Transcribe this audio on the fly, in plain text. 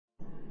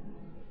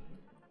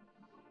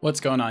What's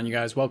going on, you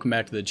guys? Welcome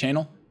back to the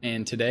channel.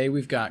 And today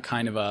we've got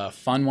kind of a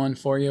fun one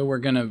for you. We're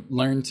going to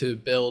learn to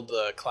build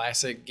the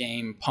classic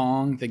game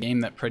Pong, the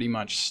game that pretty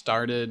much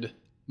started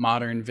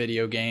modern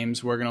video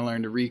games. We're going to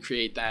learn to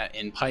recreate that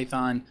in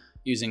Python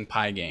using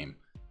Pygame.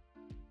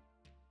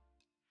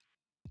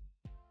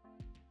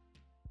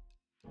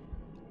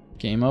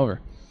 Game over.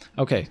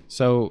 Okay,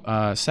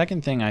 so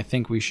second thing I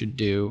think we should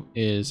do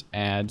is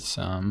add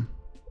some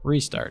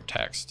restart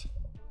text.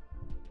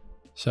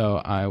 So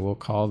I will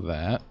call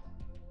that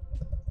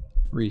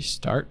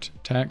restart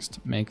text.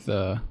 Make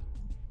the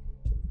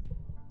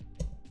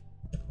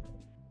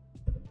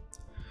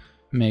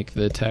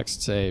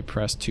text say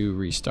press to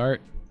restart,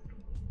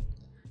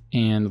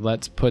 and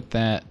let's put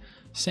that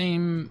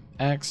same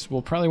X.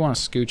 We'll probably want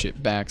to scooch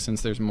it back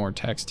since there's more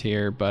text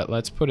here, but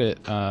let's put it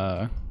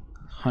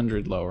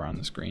 100 lower on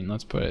the screen.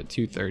 Let's put it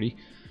 230.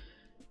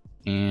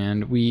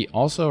 And we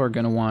also are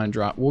going to want to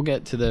drop, we'll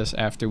get to this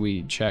after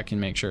we check and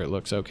make sure it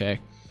looks okay.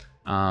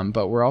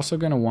 But we're also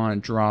going to want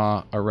to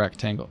draw a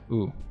rectangle.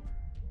 Ooh,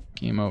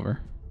 game over.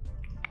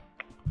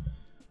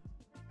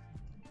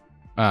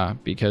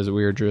 Because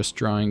we were just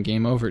drawing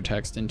game over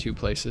text in two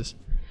places.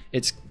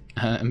 It's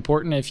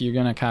important if you're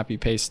going to copy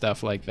paste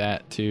stuff like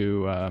that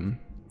to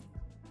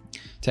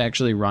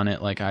actually run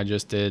it like I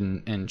just did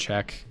and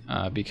check,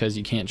 because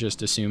you can't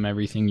just assume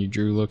everything you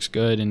drew looks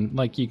good. And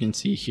like you can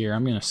see here,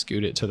 I'm going to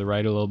scoot it to the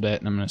right a little bit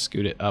and I'm going to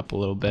scoot it up a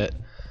little bit.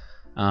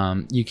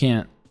 You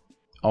can't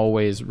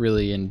always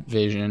really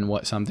envision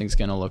what something's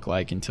going to look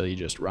like until you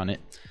just run it.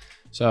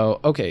 So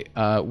okay,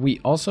 we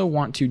also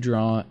want to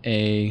draw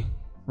a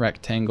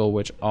rectangle,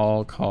 which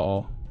I'll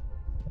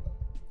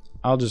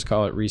just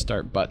call it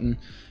restart button,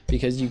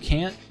 because you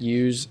can't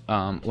use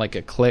like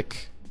a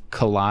click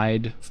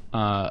collide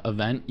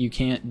event. You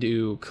can't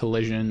do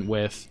collision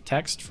with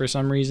text for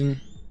some reason.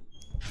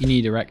 You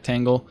need a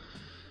rectangle.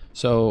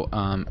 So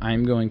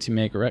I'm going to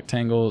make a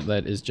rectangle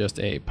that is just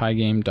a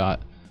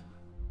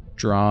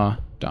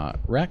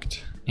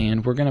pygame.draw.rect,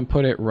 and we're going to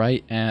put it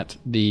right at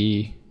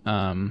the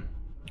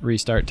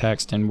restart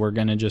text, and we're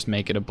going to just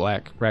make it a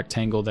black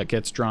rectangle that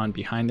gets drawn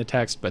behind the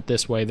text, but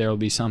this way there will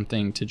be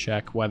something to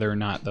check whether or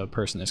not the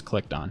person is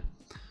clicked on.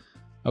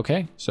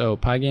 Okay, so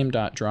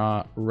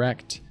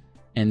pygame.draw.rect,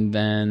 and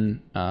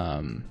then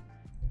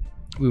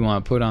we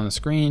want to put on the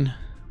screen,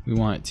 we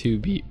want it to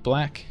be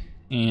black,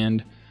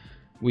 and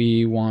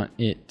we want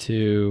it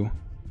to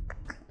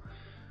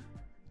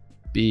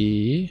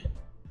be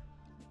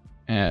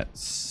at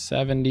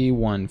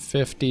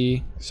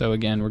 7150. So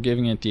again, we're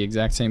giving it the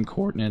exact same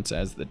coordinates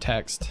as the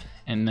text,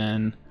 and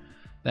then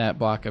that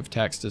block of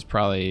text is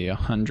probably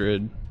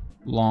 100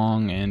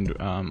 long, and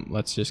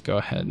let's just go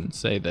ahead and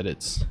say that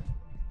it's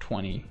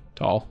 20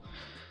 tall.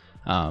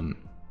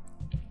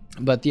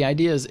 But the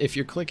idea is if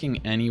you're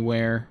clicking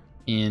anywhere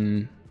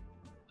in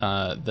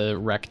the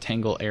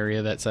rectangle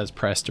area that says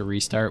press to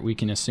restart, we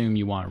can assume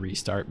you want to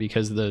restart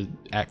because the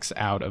X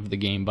out of the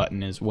game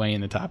button is way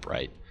in the top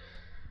right.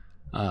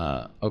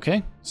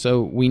 Okay,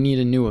 so we need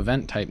a new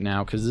event type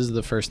now because this is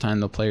the first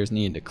time the players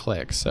need to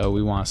click. So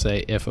we want to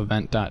say if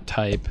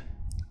event.type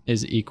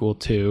is equal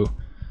to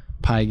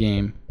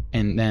pygame,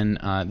 and then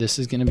this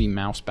is going to be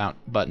mouse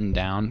button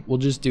down. We'll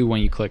just do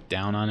when you click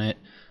down on it.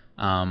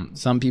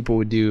 Some people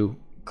would do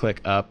click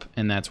up,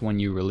 and that's when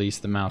you release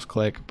the mouse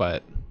click,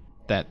 but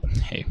that,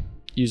 hey,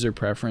 user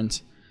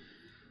preference.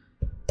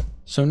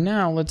 So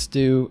now let's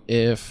do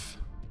if,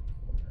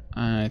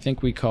 I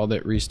think we called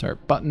it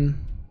restart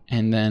button.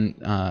 And then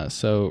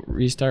so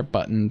restart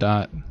button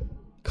dot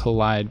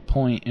collide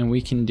point, and we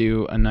can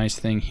do a nice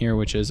thing here,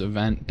 which is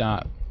event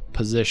dot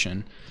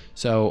position.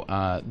 So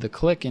the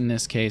click in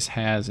this case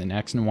has an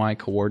X and Y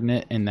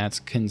coordinate, and that's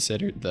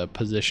considered the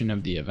position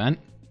of the event,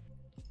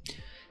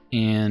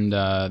 and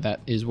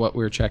that is what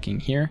we're checking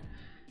here.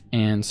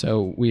 And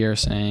so we are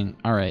saying,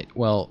 all right,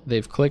 well,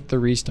 they've clicked the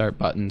restart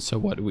button, so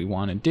what do we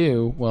want to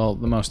do? Well,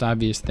 the most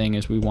obvious thing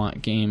is we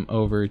want game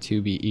over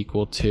to be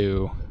equal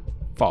to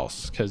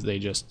false because they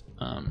just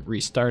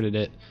restarted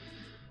it.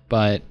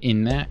 But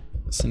in that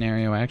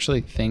scenario, I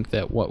actually think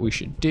that what we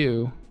should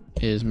do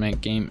is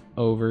make game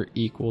over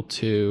equal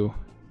to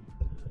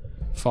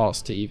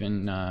false to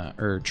even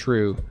or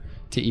true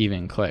to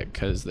even click,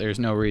 because there's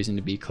no reason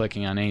to be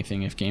clicking on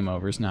anything if game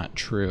over is not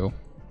true.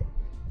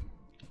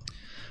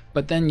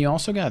 But then you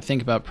also got to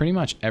think about pretty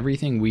much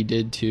everything we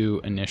did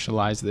to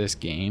initialize this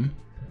game.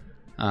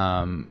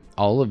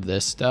 All of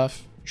this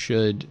stuff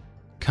should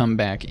come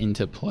back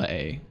into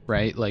play,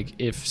 right? Like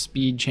if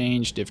speed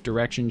changed, if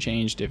direction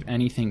changed, if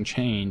anything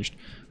changed,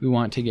 we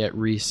want to get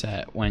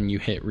reset when you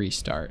hit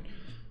restart.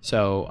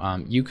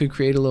 So you could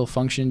create a little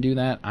function to do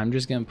that. I'm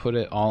just going to put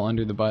it all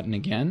under the button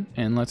again,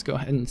 and let's go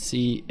ahead and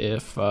see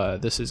if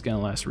this is going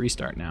to let us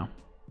restart now.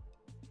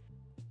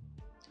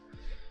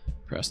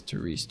 Press to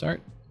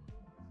restart.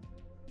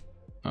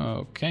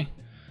 Okay,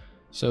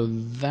 so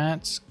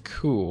that's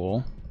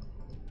cool.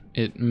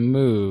 It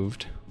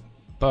moved,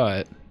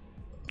 but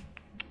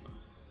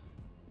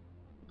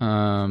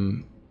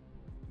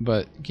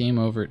game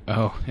over.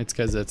 Oh, it's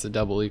because it's a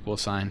double equal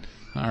sign.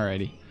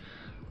 Alrighty,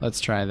 let's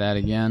try that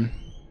again.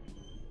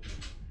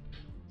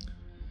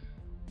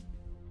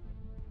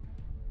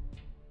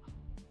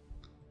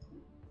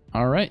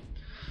 All right,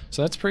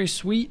 so that's pretty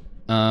sweet.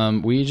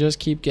 We just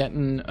keep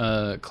getting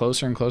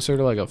closer and closer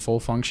to like a full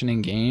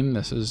functioning game.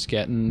 This is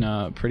getting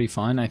pretty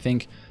fun. I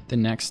think the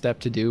next step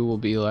to do will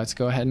be, let's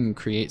go ahead and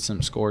create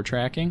some score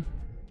tracking.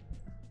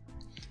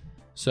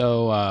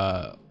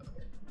 So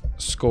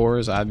score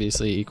is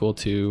obviously equal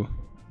to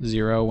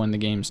 0 when the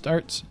game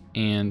starts,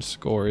 and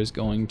score is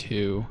going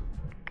to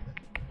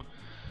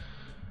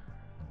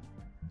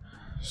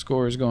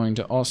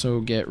also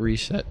get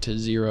reset to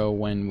 0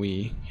 when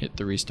we hit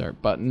the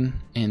restart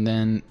button. And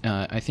then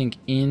I think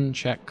in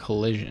check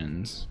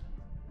collisions,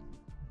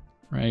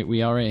 right,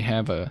 we already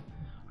have a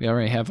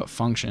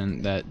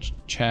function that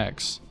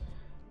checks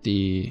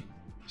the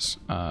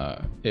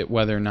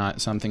whether or not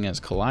something has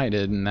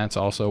collided, and that's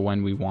also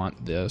when we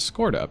want the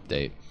score to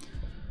update.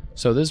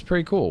 So this is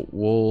pretty cool.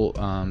 We'll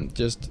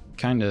just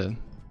kind of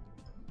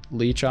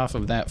leech off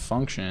of that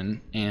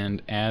function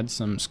and add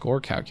some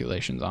score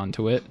calculations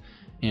onto it.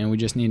 And we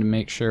just need to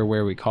make sure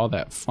where we call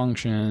that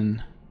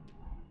function,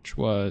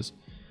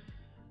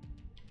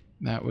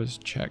 that was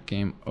check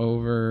game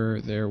over.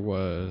 There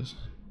was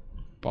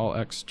ball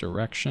X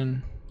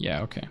direction.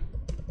 Yeah, okay.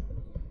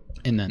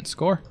 And then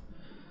score.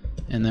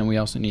 And then we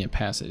also need to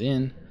pass it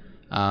in.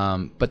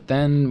 But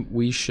then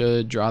we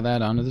should draw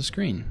that onto the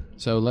screen.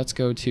 So let's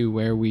go to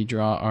where we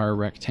draw our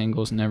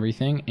rectangles and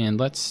everything. And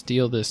let's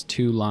steal this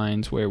 2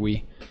 lines where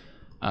we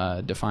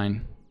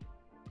define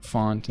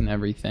font and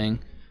everything.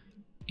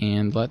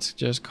 And let's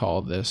just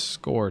call this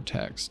score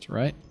text,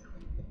 right?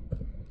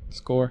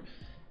 Score.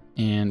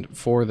 And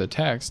for the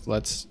text,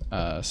 let's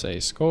say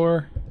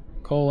score,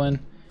 colon,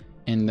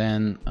 and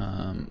then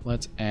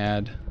let's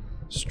add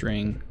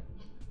string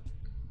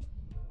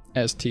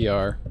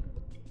str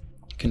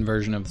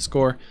conversion of the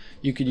score.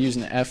 You could use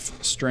an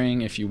F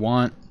string if you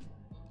want.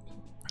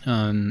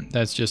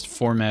 That's just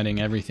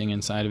formatting everything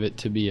inside of it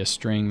to be a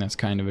string. That's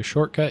kind of a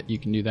shortcut. You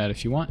can do that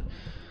if you want.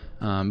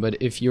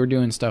 But if you're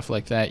doing stuff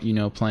like that, you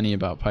know plenty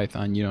about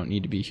Python. You don't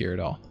need to be here at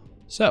all.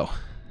 So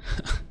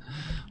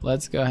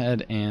let's go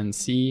ahead and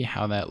see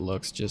how that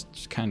looks.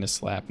 Just kind of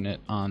slapping it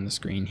on the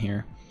screen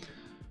here.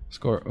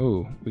 Score.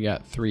 Oh, we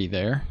got 3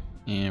 there,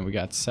 and we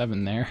got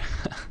 7 there.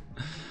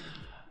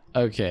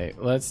 Okay,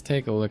 let's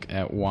take a look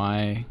at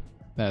why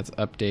that's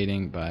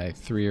updating by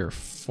 3 or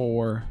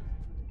 4.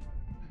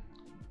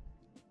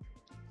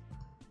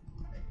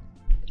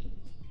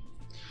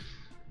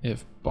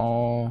 If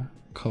ball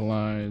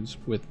collides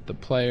with the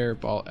player,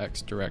 ball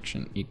X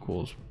direction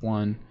equals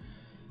 1.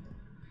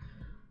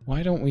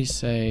 Why don't we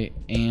say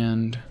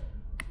and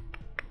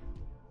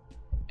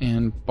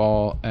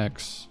ball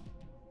X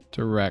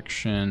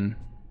direction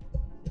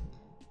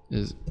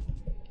is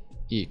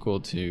equal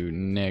to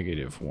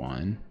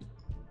 -1,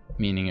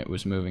 meaning it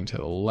was moving to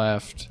the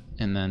left,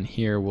 and then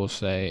here we'll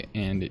say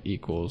and it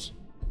equals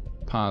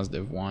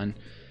 +1.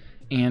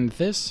 And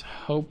this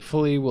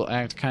hopefully will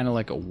act kind of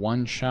like a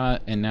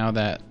one-shot, and now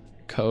that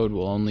code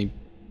will only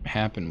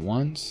happen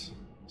once.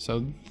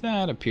 So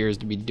that appears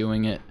to be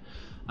doing it.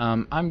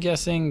 I'm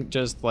guessing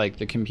just like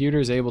the computer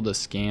is able to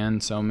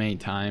scan so many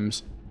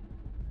times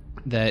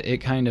that it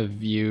kind of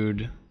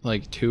viewed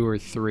like 2 or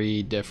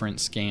 3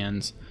 different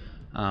scans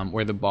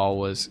where the ball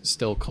was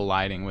still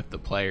colliding with the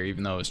player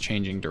even though it was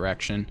changing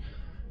direction.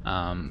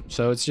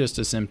 So it's just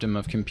a symptom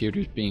of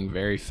computers being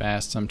very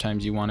fast.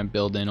 Sometimes you want to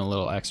build in a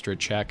little extra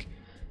check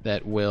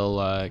that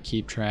will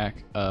keep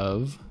track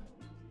of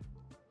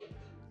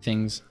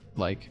things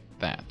like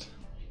that.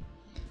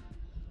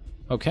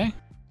 Okay.